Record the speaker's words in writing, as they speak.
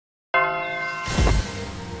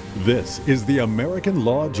This is the American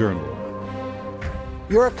Law Journal.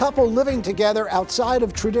 You're a couple living together outside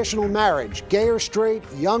of traditional marriage, gay or straight,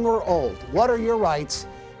 young or old. What are your rights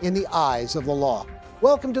in the eyes of the law?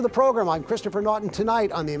 Welcome to the program. I'm Christopher Naughton.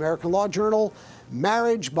 Tonight on the American Law Journal,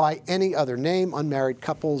 marriage by any other name, unmarried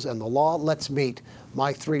couples and the law. Let's meet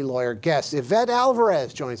my three lawyer guests. Yvette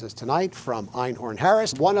Alvarez joins us tonight from Einhorn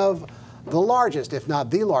Harris, one of the largest, if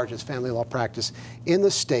not the largest, family law practice in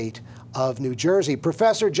the state of New Jersey.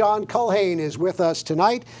 Professor John Culhane is with us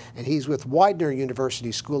tonight, and he's with Widener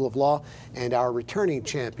University School of Law. And our returning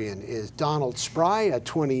champion is Donald Spry,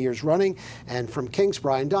 20 years running, and from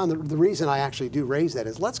Kingsborough. And Don, the reason I actually do raise that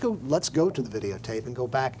is let's go to the videotape and go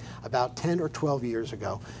back about 10 or 12 years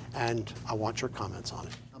ago, and I want your comments on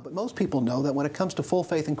it. But most people know that when it comes to full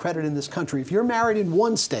faith and credit in this country, if you're married in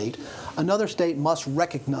one state, another state must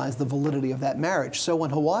recognize the validity of that marriage. So when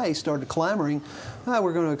Hawaii started clamoring,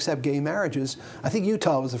 we're going to accept gay marriages, I think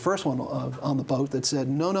Utah was the first one on the boat that said,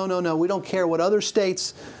 no, we don't care what other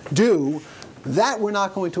states do, that we're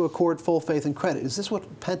not going to accord full faith and credit. Is this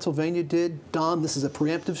what Pennsylvania did? Don, this is a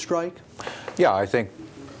preemptive strike? Yeah, I think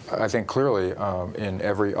clearly in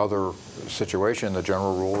every other situation, the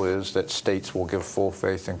general rule is that states will give full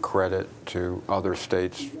faith and credit to other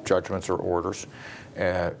states' judgments or orders,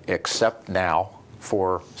 except now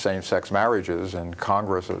for same-sex marriages. And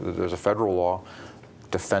Congress, there's a federal law,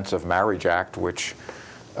 Defense of Marriage Act, which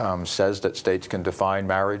says that states can define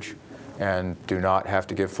marriage and do not have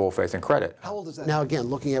to give full faith and credit. How old is that? Now, again,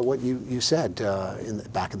 looking at what you said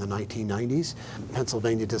back in the 1990s,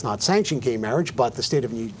 Pennsylvania does not sanction gay marriage, but the state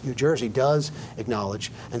of New Jersey does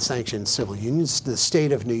acknowledge and sanction civil unions. The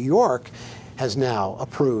state of New York has now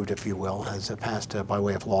approved, if you will, has passed by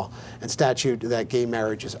way of law and statute that gay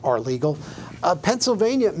marriages are legal.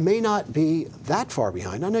 Pennsylvania may not be that far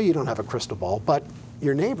behind. I know you don't have a crystal ball, but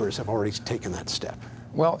your neighbors have already taken that step.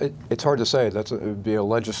 Well, it's hard to say. It would be a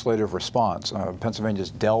legislative response. Pennsylvania's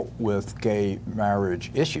dealt with gay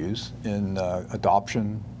marriage issues in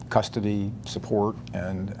adoption, custody, support,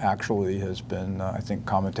 and actually has been, I think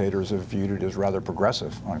commentators have viewed it as rather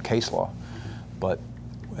progressive on case law. But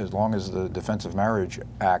as long as the Defense of Marriage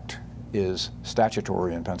Act is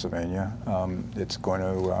statutory in Pennsylvania, it's going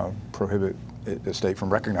to prohibit the state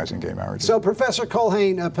from recognizing gay marriage. So, Professor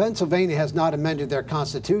Culhane, Pennsylvania has not amended their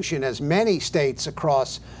constitution, as many states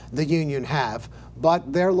across the union have,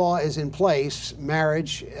 but their law is in place.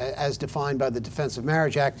 Marriage, as defined by the Defense of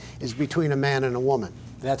Marriage Act, is between a man and a woman.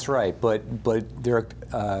 That's right, but there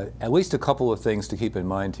are at least a couple of things to keep in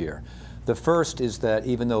mind here. The first is that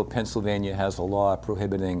even though Pennsylvania has a law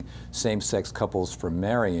prohibiting same-sex couples from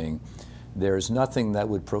marrying, there's nothing that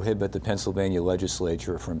would prohibit the Pennsylvania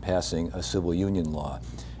legislature from passing a civil union law.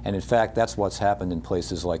 And in fact, that's what's happened in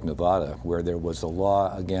places like Nevada, where there was a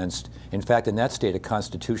law against, in fact, in that state, a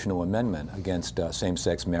constitutional amendment against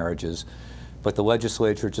same-sex marriages. But the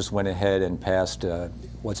legislature just went ahead and passed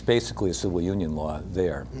what's basically a civil union law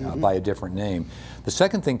there, by a different name. The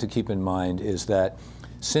second thing to keep in mind is that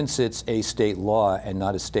since it's a state law and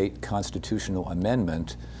not a state constitutional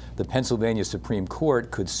amendment, the Pennsylvania Supreme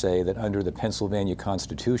Court could say that under the Pennsylvania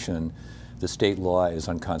Constitution, the state law is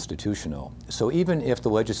unconstitutional. So even if the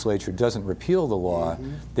legislature doesn't repeal the law,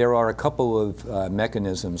 there are a couple of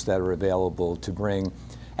mechanisms that are available to bring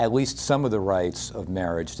at least some of the rights of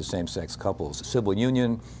marriage to same-sex couples. Civil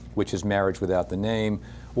union, which is marriage without the name,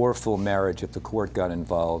 or full marriage if the court got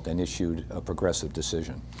involved and issued a progressive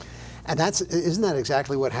decision. And isn't that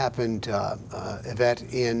exactly what happened, Yvette,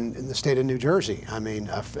 in the state of New Jersey? I mean,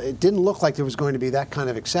 it didn't look like there was going to be that kind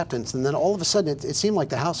of acceptance, and then all of a sudden it seemed like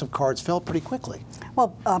the house of cards fell pretty quickly.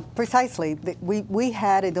 Well, precisely. We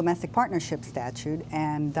had a domestic partnership statute,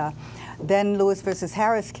 and then Lewis versus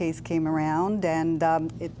Harris case came around, and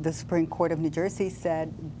the Supreme Court of New Jersey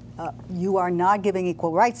said, you are not giving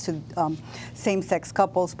equal rights to same-sex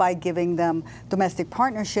couples by giving them domestic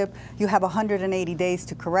partnership. You have 180 days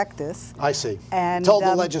to correct this. I see. And told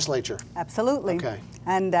the legislature. Absolutely. Okay.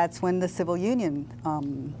 And that's when the civil union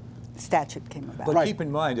statute came about. But keep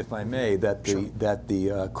in mind, if I may, that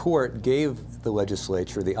the court gave the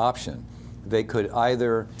legislature the option. They could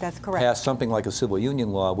either pass something like a civil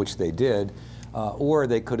union law, which they did, or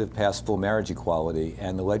they could have passed full marriage equality,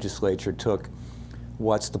 and the legislature took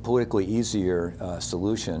what's the politically easier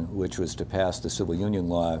solution, which was to pass the civil union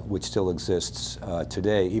law, which still exists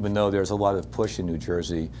today, even though there's a lot of push in New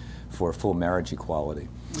Jersey for full marriage equality.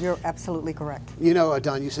 You're absolutely correct. You know,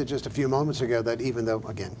 Don, you said just a few moments ago that even though,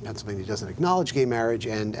 again, Pennsylvania doesn't acknowledge gay marriage,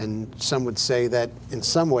 and some would say that in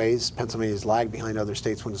some ways Pennsylvania's lagged behind other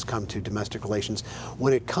states when it's come to domestic relations.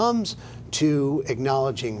 When it comes to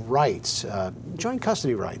acknowledging rights, joint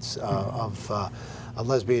custody rights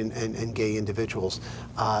lesbian and gay individuals.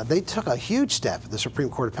 They took a huge step. The Supreme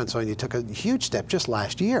Court of Pennsylvania took a huge step just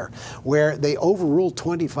last year, where they overruled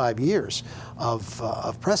 25 years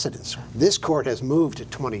of precedents. This court has moved to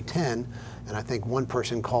 2010. And I think one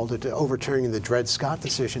person called it overturning the Dred Scott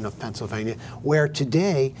decision of Pennsylvania, where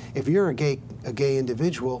today, if you're a gay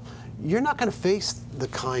individual, you're not going to face the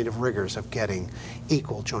kind of rigors of getting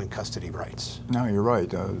equal joint custody rights. No, you're right.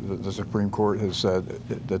 The Supreme Court has said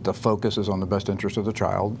that the focus is on the best interest of the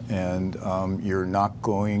child, and you're not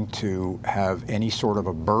going to have any sort of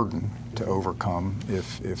a burden to overcome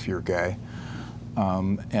if you're gay.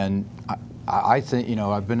 And I think, you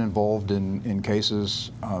know, I've been involved in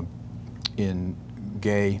cases in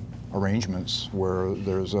gay arrangements where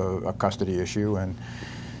there's a custody issue, and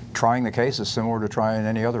trying the case is similar to trying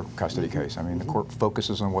any other custody case. I mean, the court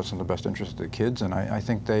focuses on what's in the best interest of the kids, and I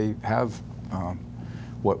think they have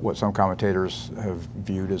what some commentators have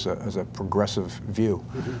viewed as a progressive view,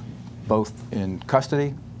 both in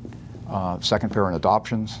custody, second parent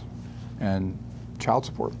adoptions, and child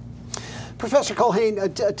support. Professor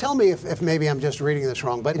Culhane, tell me if maybe I'm just reading this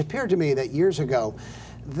wrong, but it appeared to me that years ago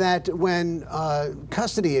that when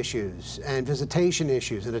custody issues and visitation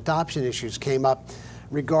issues and adoption issues came up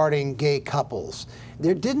regarding gay couples,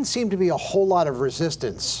 there didn't seem to be a whole lot of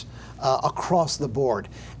resistance across the board.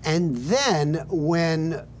 And then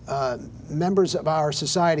when members of our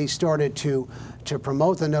society started to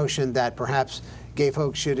promote the notion that perhaps gay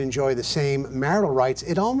folks should enjoy the same marital rights,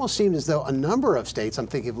 it almost seemed as though a number of states, I'm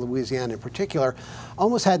thinking of Louisiana in particular,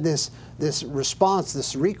 almost had this response,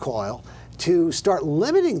 this recoil, to start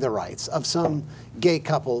limiting the rights of some gay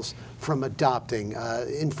couples from adopting,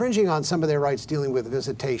 infringing on some of their rights dealing with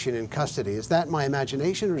visitation and custody. Is that my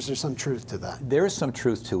imagination, or is there some truth to that? There is some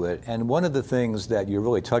truth to it, and one of the things that you're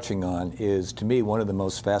really touching on is, to me, one of the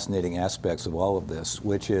most fascinating aspects of all of this,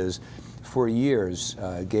 which is, for years,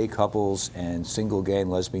 gay couples and single gay and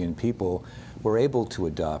lesbian people were able to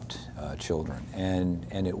adopt children,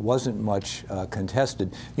 and it wasn't much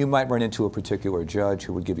contested. You might run into a particular judge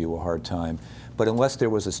who would give you a hard time, but unless there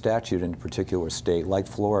was a statute in a particular state, like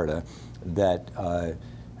Florida, that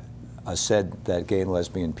said that gay and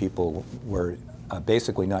lesbian people were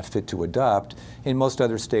basically not fit to adopt, in most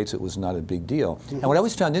other states it was not a big deal. And what I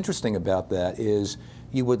always found interesting about that is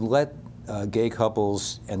you would let gay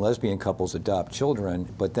couples and lesbian couples adopt children,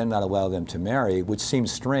 but then not allow them to marry, which seems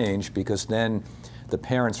strange because then the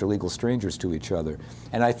parents are legal strangers to each other.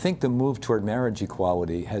 And I think the move toward marriage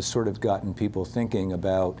equality has sort of gotten people thinking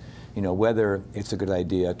about, you know, whether it's a good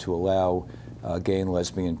idea to allow gay and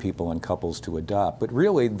lesbian people and couples to adopt. But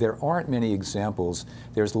really, there aren't many examples.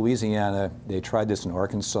 There's Louisiana. They tried this in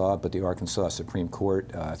Arkansas, but the Arkansas Supreme Court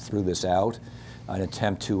threw this out, an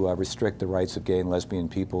attempt to restrict the rights of gay and lesbian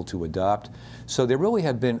people to adopt. So there really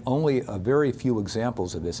have been only a very few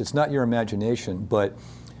examples of this. It's not your imagination, but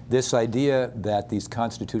this idea that these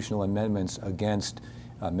constitutional amendments against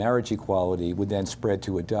marriage equality would then spread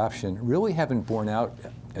to adoption really haven't borne out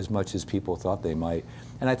as much as people thought they might.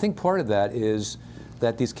 And I think part of that is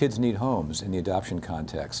that these kids need homes in the adoption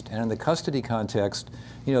context. And in the custody context,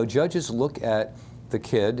 you know, judges look at the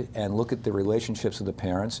kid and look at the relationships of the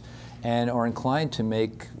parents and are inclined to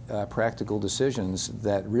make practical decisions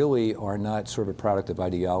that really are not sort of a product of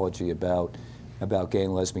ideology about gay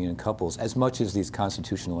and lesbian couples, as much as these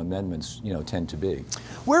constitutional amendments, you know, tend to be.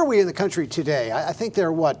 Where are we in the country today? I think there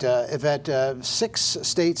are, what, Yvette, 6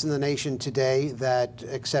 states in the nation today that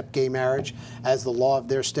accept gay marriage as the law of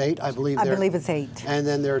their state. I believe it's 8. And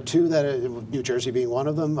then there are 2, New Jersey being one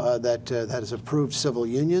of them, that has approved civil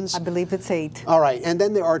unions. I believe it's 8. All right, and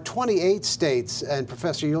then there are 28 states, and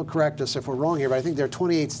Professor, you'll correct us if we're wrong here, but I think there are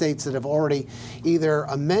 28 states that have already either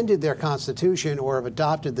amended their constitution or have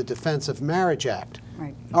adopted the Defense of Marriage Act.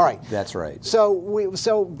 Right. All right. That's right.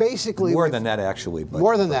 So basically, more than that, actually. But,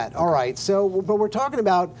 more than that. Okay. All right. So, but we're talking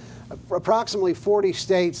about approximately 40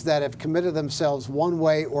 states that have committed themselves one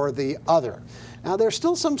way or the other. Now, there are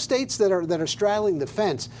still some states that are straddling the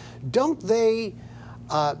fence. Don't they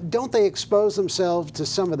expose themselves to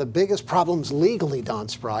some of the biggest problems legally, Don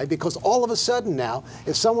Spry? Because all of a sudden now,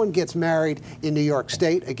 if someone gets married in New York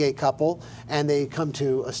State, a gay couple, and they come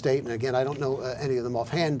to a state, and again, I don't know any of them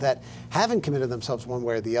offhand, that haven't committed themselves one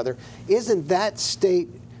way or the other, isn't that state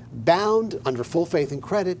bound, under full faith and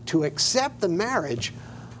credit, to accept the marriage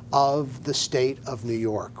of the state of New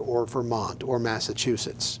York or Vermont or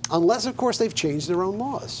Massachusetts? Unless, of course, they've changed their own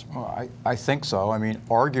laws. Well, I think so. I mean,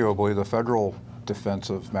 arguably, the federal Defense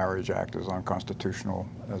of Marriage Act is unconstitutional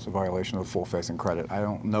as a violation of full faith and credit. I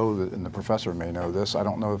don't know that, and the professor may know this, I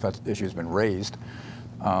don't know if that issue's been raised,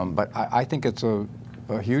 but I think it's a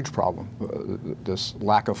a huge problem, this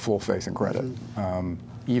lack of full faith and credit.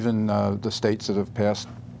 Even the states that have passed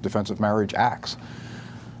defensive marriage acts.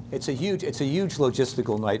 It's a huge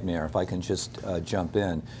logistical nightmare, if I can just jump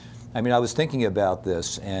in. I mean, I was thinking about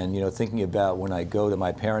this, and thinking about when I go to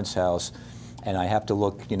my parents' house and I have to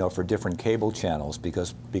look, for different cable channels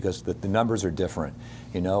because the numbers are different,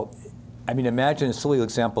 I mean, imagine a silly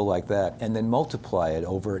example like that and then multiply it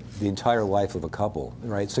over the entire life of a couple,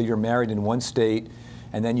 right? So you're married in one state,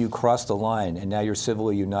 and then you cross the line, and now you're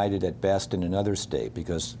civilly united at best in another state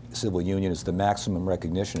because civil union is the maximum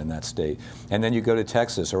recognition in that state. And then you go to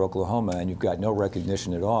Texas or Oklahoma, and you've got no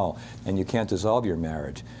recognition at all, and you can't dissolve your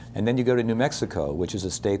marriage. And then you go to New Mexico, which is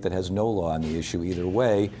a state that has no law on the issue either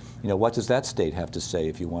way. What does that state have to say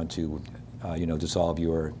if you want to, dissolve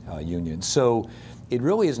your union? So it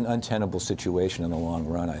really is an untenable situation in the long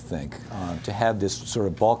run, I think, to have this sort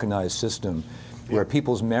of balkanized system where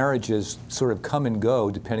people's marriages sort of come and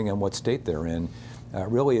go depending on what state they're in,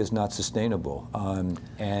 really is not sustainable.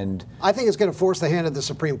 And I think it's going to force the hand of the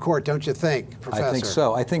Supreme Court, don't you think, Professor?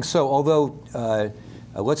 I think so. Although,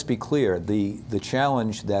 let's be clear, the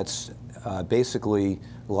challenge that's basically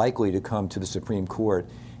likely to come to the Supreme Court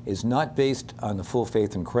is not based on the full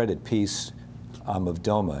faith and credit piece of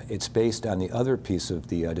DOMA. It's based on the other piece of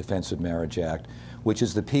the Defense of Marriage Act, which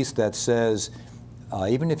is the piece that says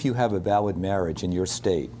even if you have a valid marriage in your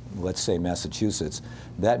state, let's say Massachusetts,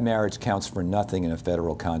 that marriage counts for nothing in a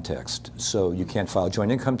federal context. So you can't file joint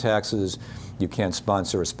income taxes, you can't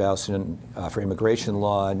sponsor a spouse for immigration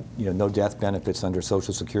law, no death benefits under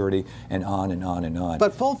Social Security, and on and on and on.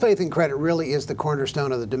 But full faith and credit really is the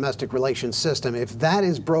cornerstone of the domestic relations system. If that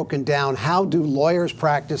is broken down, how do lawyers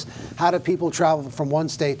practice? How do people travel from one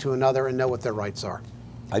state to another and know what their rights are?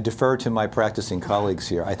 I defer to my practicing colleagues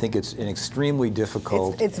here. I think it's an extremely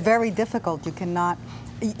difficult. It's very difficult. You cannot.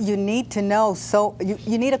 You need to know. So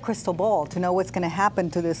you need a crystal ball to know what's going to happen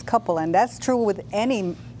to this couple, and that's true with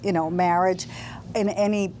any marriage, in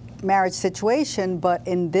any marriage situation. But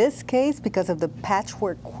in this case, because of the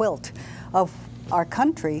patchwork quilt of our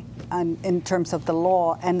country, in terms of the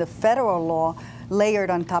law and the federal law layered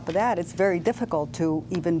on top of that, it's very difficult to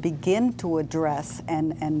even begin to address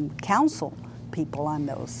and counsel people on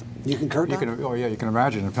those. You concur? You can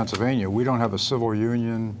imagine in Pennsylvania, we don't have a civil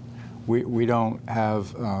union. We don't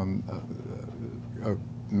have a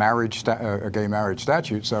gay marriage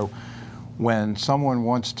statute. So when someone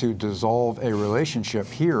wants to dissolve a relationship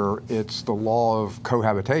here, it's the law of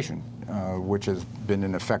cohabitation, which has been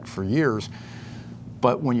in effect for years.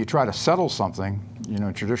 But when you try to settle something,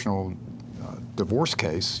 traditional divorce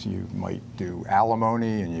case, you might do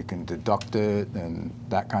alimony and you can deduct it and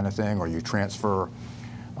that kind of thing, or you transfer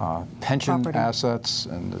pension assets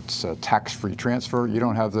and it's a tax-free transfer. You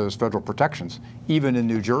don't have those federal protections, even in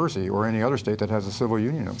New Jersey or any other state that has a civil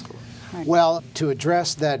union. Well, to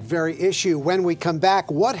address that very issue, when we come back,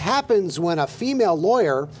 what happens when a female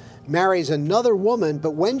lawyer marries another woman,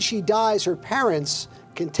 but when she dies, her parents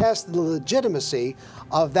contest the legitimacy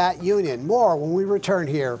of that union? More when we return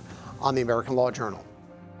here on the American Law Journal.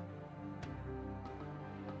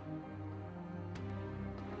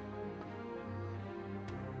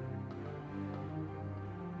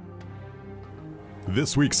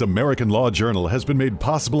 This week's American Law Journal has been made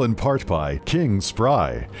possible in part by King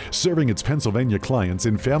Spry, serving its Pennsylvania clients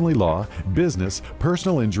in family law, business,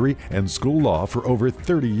 personal injury, and school law for over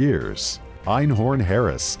 30 years. Einhorn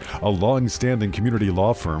Harris, a long-standing community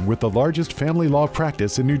law firm with the largest family law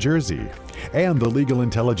practice in New Jersey. And The Legal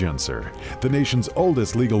Intelligencer, the nation's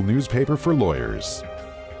oldest legal newspaper for lawyers.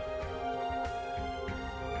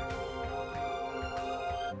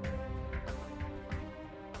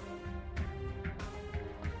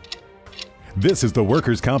 This is the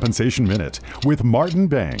Workers' Compensation Minute with Martin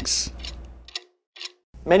Banks.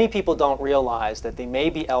 Many people don't realize that they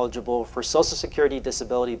may be eligible for Social Security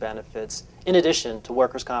disability benefits in addition to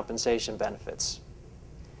workers' compensation benefits.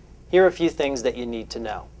 Here are a few things that you need to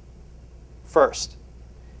know. First,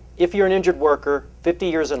 if you're an injured worker 50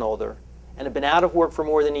 years and older and have been out of work for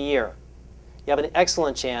more than a year, you have an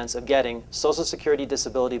excellent chance of getting Social Security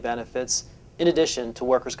disability benefits in addition to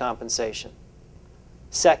workers' compensation.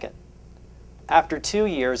 Second, after 2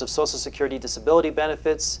 years of Social Security disability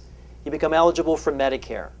benefits, you become eligible for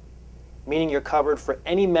Medicare, meaning you're covered for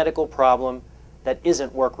any medical problem that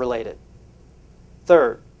isn't work-related.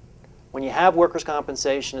 Third, when you have workers'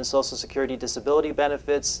 compensation and Social Security disability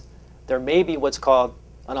benefits, there may be what's called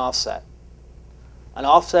an offset. An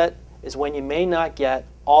offset is when you may not get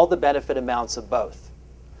all the benefit amounts of both.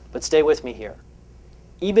 But stay with me here.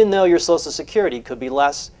 Even though your Social Security could be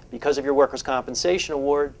less because of your workers' compensation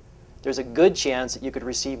award, there's a good chance that you could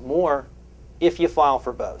receive more if you file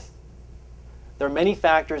for both. There are many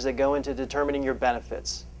factors that go into determining your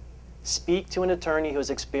benefits. Speak to an attorney who is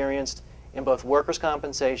experienced in both workers'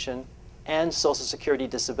 compensation and Social Security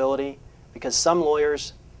disability, because some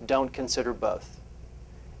lawyers don't consider both.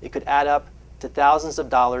 It could add up to thousands of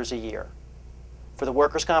dollars a year. For the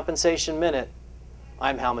Workers' Compensation Minute,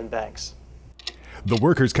 I'm Halman Banks. The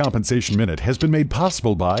Workers' Compensation Minute has been made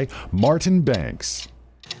possible by Martin Banks.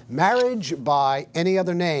 Marriage by any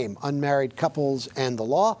other name, unmarried couples and the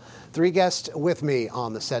law. Three guests with me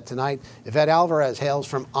on the set tonight. Yvette Alvarez hails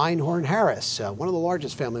from Einhorn Harris, one of the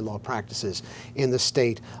largest family law practices in the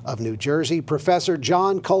state of New Jersey. Professor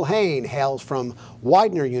John Culhane hails from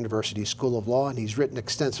Widener University School of Law, and he's written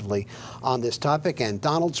extensively on this topic. And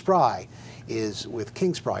Donald Spry is with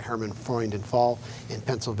King Spry, Herman, Freund and Fall in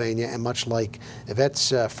Pennsylvania, and much like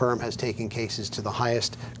Yvette's firm, has taken cases to the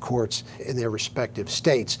highest courts in their respective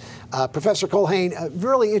states. Professor Culhane, a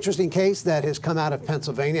really interesting case that has come out of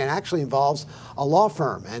Pennsylvania and actually involves a law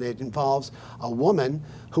firm, and it involves a woman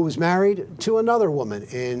who was married to another woman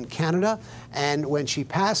in Canada, and when she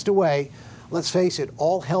passed away, let's face it,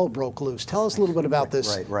 all hell broke loose. Tell us a little bit about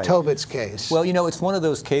this Tobit's case. Well, you know, it's one of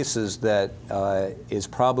those cases that is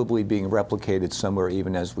probably being replicated somewhere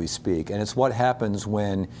even as we speak. And it's what happens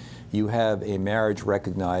when you have a marriage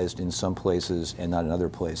recognized in some places and not in other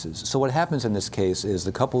places. So what happens in this case is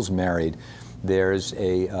the couple's married. There's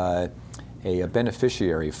a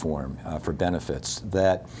beneficiary form for benefits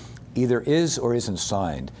that either is or isn't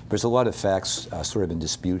signed. There's a lot of facts sort of in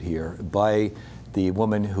dispute here by the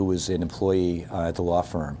woman who was an employee at the law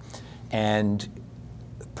firm. And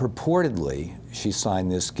purportedly, she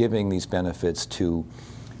signed this, giving these benefits to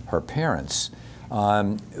her parents.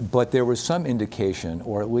 But there was some indication,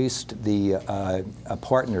 or at least a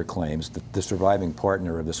partner claims, the surviving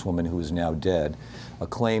partner of this woman who is now dead,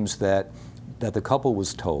 claims that the couple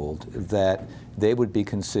was told that they would be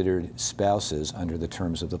considered spouses under the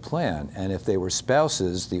terms of the plan. And if they were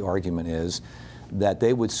spouses, the argument is that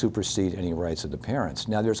they would supersede any rights of the parents.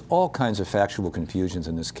 Now, there's all kinds of factual confusions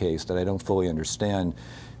in this case that I don't fully understand.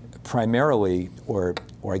 Primarily, or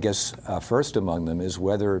I guess first among them, is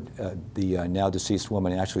whether the now deceased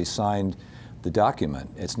woman actually signed the document.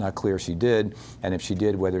 It's not clear she did, and if she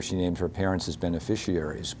did, whether she named her parents as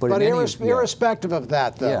beneficiaries. But irrespective of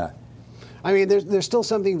that, though, I mean, there's still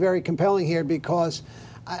something very compelling here, because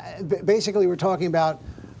basically we're talking about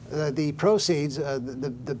the proceeds,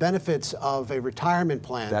 the benefits of a retirement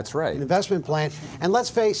plan. That's right. An investment plan. And let's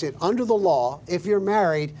face it, under the law, if you're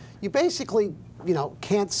married, you basically,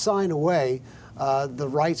 can't sign away the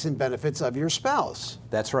rights and benefits of your spouse.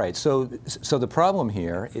 That's right. So the problem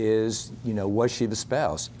here is, was she the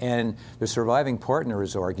spouse? And the surviving partner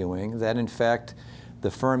is arguing that, in fact,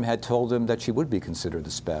 the firm had told him that she would be considered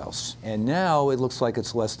the spouse. And now it looks like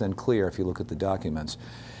it's less than clear if you look at the documents.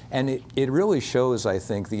 And it really shows, I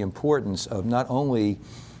think, the importance of not only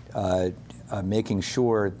making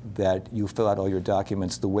sure that you fill out all your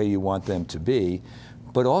documents the way you want them to be,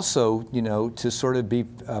 but also, to sort of be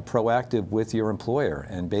proactive with your employer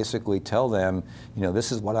and basically tell them,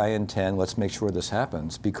 this is what I intend, let's make sure this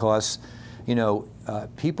happens. Because,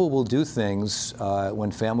 people will do things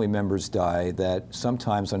when family members die that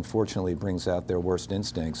sometimes, unfortunately, brings out their worst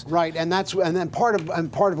instincts. Right, and then part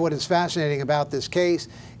of what is fascinating about this case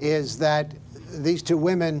is that these two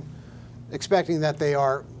women, expecting that they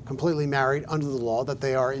are completely married under the law, that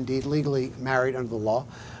they are indeed legally married under the law,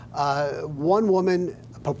 one woman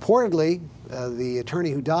purportedly, the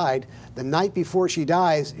attorney who died, the night before she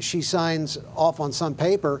dies, she signs off on some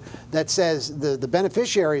paper that says the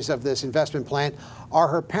beneficiaries of this investment plan are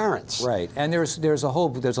her parents. Right, and there's a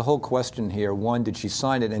whole question here. One, did she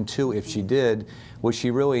sign it? And two, if she did, was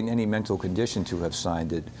she really in any mental condition to have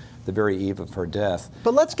signed it the very eve of her death?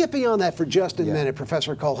 But let's get beyond that for just a minute,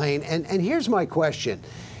 Professor Culhane. And here's my question: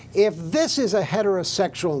 if this is a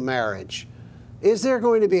heterosexual marriage, is there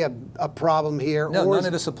going to be a problem here? No, none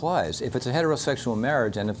of this applies. If it's a heterosexual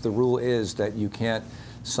marriage, and if the rule is that you can't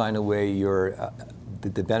sign away your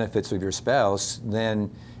the benefits of your spouse, then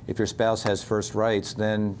if your spouse has first rights,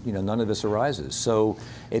 then none of this arises. So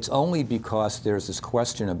it's only because there's this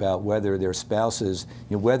question about whether their spouses,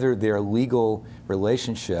 whether their legal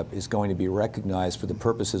relationship is going to be recognized for the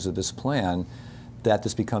purposes of this plan, that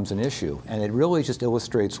this becomes an issue. And it really just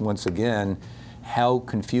illustrates once again how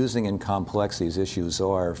confusing and complex these issues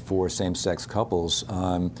are for same-sex couples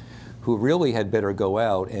who really had better go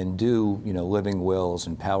out and do, living wills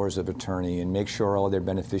and powers of attorney and make sure all their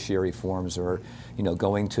beneficiary forms are,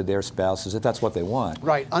 going to their spouses if that's what they want.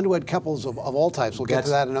 Right, unwed couples of all types. We'll get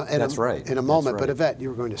to that in a moment. But Yvette, you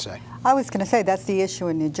were going to say. I was going to say that's the issue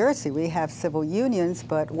in New Jersey. We have civil unions,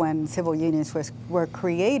 but when civil unions were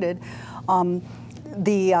created,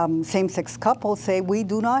 the same-sex couples say we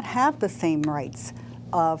do not have the same rights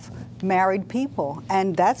of married people,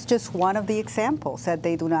 and that's just one of the examples that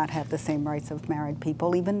they do not have the same rights of married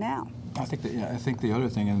people even now. I think the other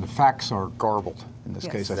thing, and the facts are garbled in this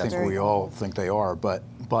case. I think we all think they are, but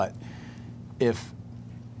if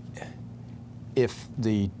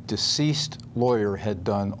the deceased lawyer had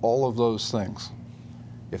done all of those things,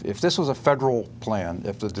 if this was a federal plan,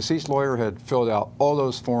 if the deceased lawyer had filled out all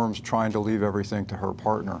those forms trying to leave everything to her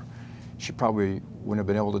partner, she probably wouldn't have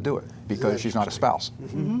been able to do it because she's not a spouse.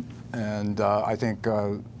 Mm-hmm. And I think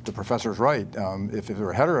the professor's right. If it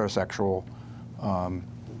were a heterosexual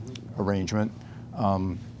arrangement,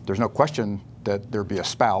 there's no question that there'd be a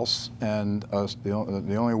spouse, and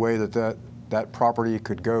the only way that property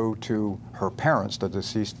could go to her parents, the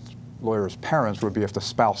deceased lawyer's parents, would be if the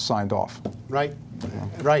spouse signed off. Right.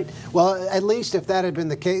 Right. Well, at least if that had been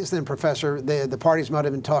the case, then, Professor, the parties might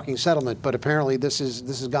have been talking settlement. But apparently, this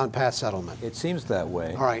has gone past settlement. It seems that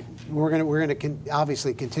way. All right. We're going to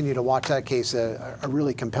obviously continue to watch that case, a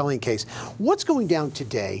really compelling case. What's going down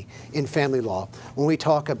today in family law when we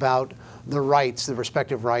talk about the rights, the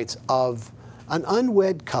respective rights of an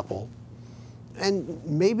unwed couple? And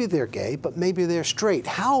maybe they're gay, but maybe they're straight.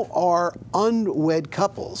 How are unwed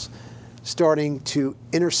couples starting to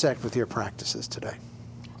intersect with your practices today?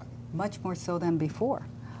 Much more so than before.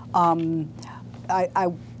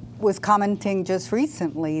 I was commenting just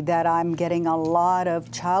recently that I'm getting a lot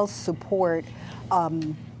of child support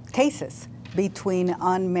cases between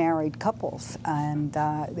unmarried couples, and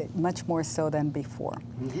much more so than before.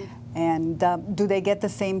 Mm-hmm. And do they get the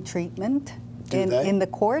same treatment in the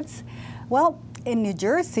courts? Well, in New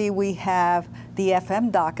Jersey, we have the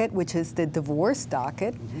FM docket, which is the divorce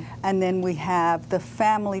docket, mm-hmm. and then we have the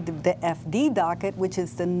FD docket, which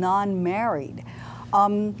is the non-married.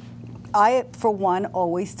 I, for one,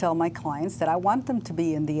 always tell my clients that I want them to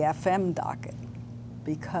be in the FM docket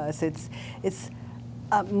because it's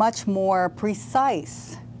a much more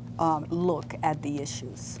precise look at the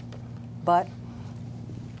issues. But,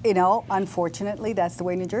 unfortunately, that's the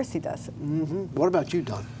way New Jersey does it. Mm-hmm. What about you,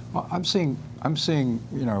 Don? Well, I'm seeing,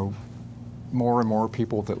 more and more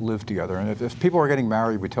people that live together. And if people are getting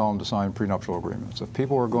married, we tell them to sign prenuptial agreements. If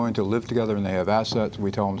people are going to live together and they have assets,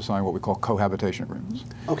 we tell them to sign what we call cohabitation agreements.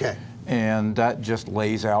 Okay. And that just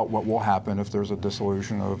lays out what will happen if there's a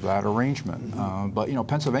dissolution of that arrangement. Mm-hmm. But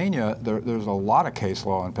Pennsylvania, there's a lot of case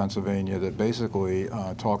law in Pennsylvania that basically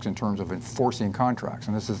talks in terms of enforcing contracts.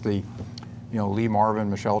 And this is the Lee Marvin,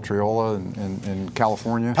 Michelle Triola in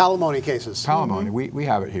California. Palimony cases. Palimony. Mm-hmm. We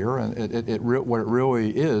have it here, and what it really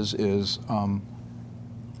is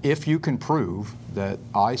if you can prove that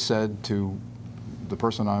I said to the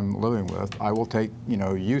person I'm living with, I will take,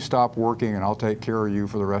 you stop working and I'll take care of you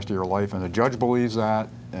for the rest of your life, and the judge believes that,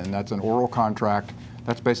 and that's an oral contract,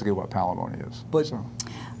 that's basically what palimony is. But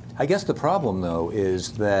I guess the problem, though,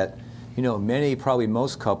 is that probably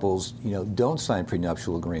most couples, don't sign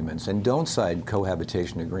prenuptial agreements and don't sign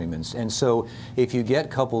cohabitation agreements. And so if you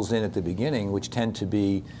get couples in at the beginning, which tend to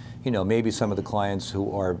be, maybe some of the clients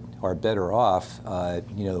who are better off,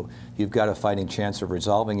 you've got a fighting chance of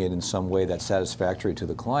resolving it in some way that's satisfactory to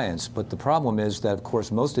the clients. But the problem is that, of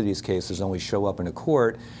course, most of these cases only show up in a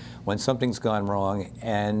court when something's gone wrong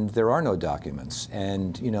and there are no documents.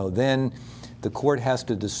 And, then the court has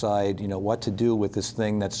to decide, what to do with this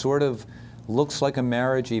thing that sort of looks like a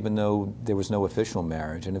marriage, even though there was no official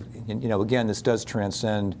marriage. And again, this does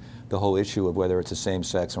transcend the whole issue of whether it's a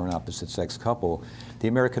same-sex or an opposite-sex couple. The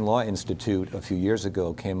American Law Institute a few years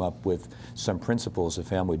ago came up with some principles of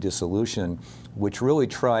family dissolution, which really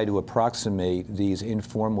try to approximate these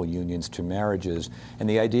informal unions to marriages. And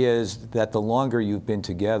the idea is that the longer you've been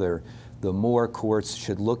together, the more courts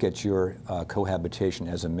should look at your cohabitation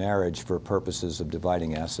as a marriage for purposes of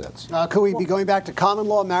dividing assets. Could we be going back to common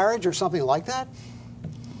law marriage or something like that?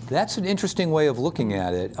 That's an interesting way of looking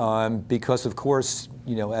at it, because, of course,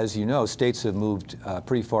 as you know, states have moved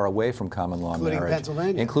pretty far away from common law marriage.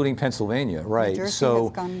 Including Pennsylvania, right.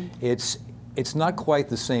 So it's not quite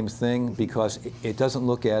the same thing because it doesn't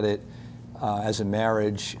look at it as a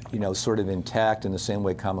marriage, sort of intact in the same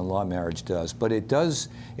way common law marriage does. But it does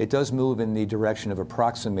move in the direction of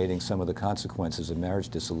approximating some of the consequences of marriage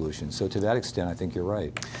dissolution. So to that extent, I think you're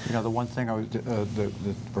right. The one thing the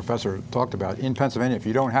professor talked about, in Pennsylvania, if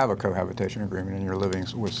you don't have a cohabitation agreement and you're living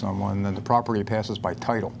with someone, then the property passes by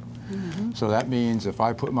title. Mm-hmm. So that means if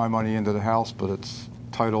I put my money into the house, but it's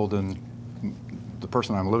titled in the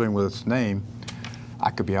person I'm living with's name, I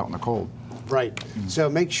could be out in the cold. Right. So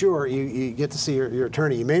make sure you get to see your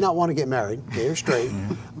attorney. You may not want to get married, gay or straight,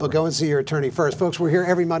 but go and see your attorney first. Folks, we're here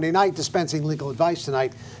every Monday night dispensing legal advice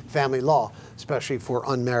tonight, family law, especially for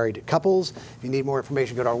unmarried couples. If you need more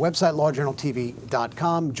information, go to our website,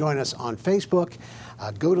 lawjournaltv.com. Join us on Facebook.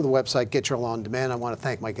 Go to the website, get your law on demand. I want to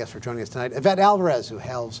thank my guests for joining us tonight. Yvette Alvarez, who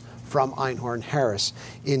hails from Einhorn Harris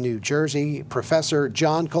in New Jersey, Professor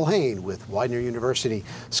John Culhane with Widener University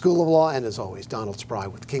School of Law, and as always, Donald Spry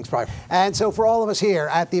with King Spry. And so for all of us here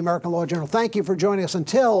at the American Law Journal, thank you for joining us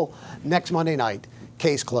until next Monday night.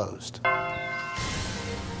 Case closed.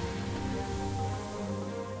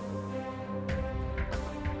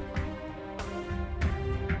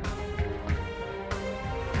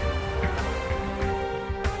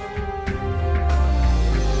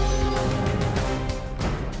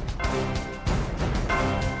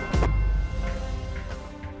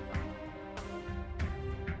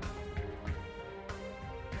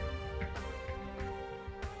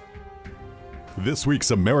 This week's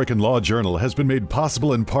American Law Journal has been made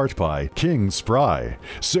possible in part by King Spry,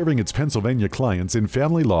 serving its Pennsylvania clients in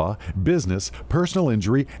family law, business, personal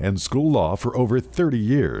injury, and school law for over 30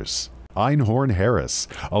 years. Einhorn Harris,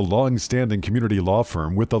 a long-standing community law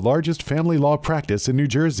firm with the largest family law practice in New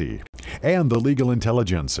Jersey. And The Legal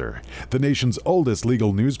Intelligencer, the nation's oldest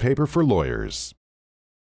legal newspaper for lawyers.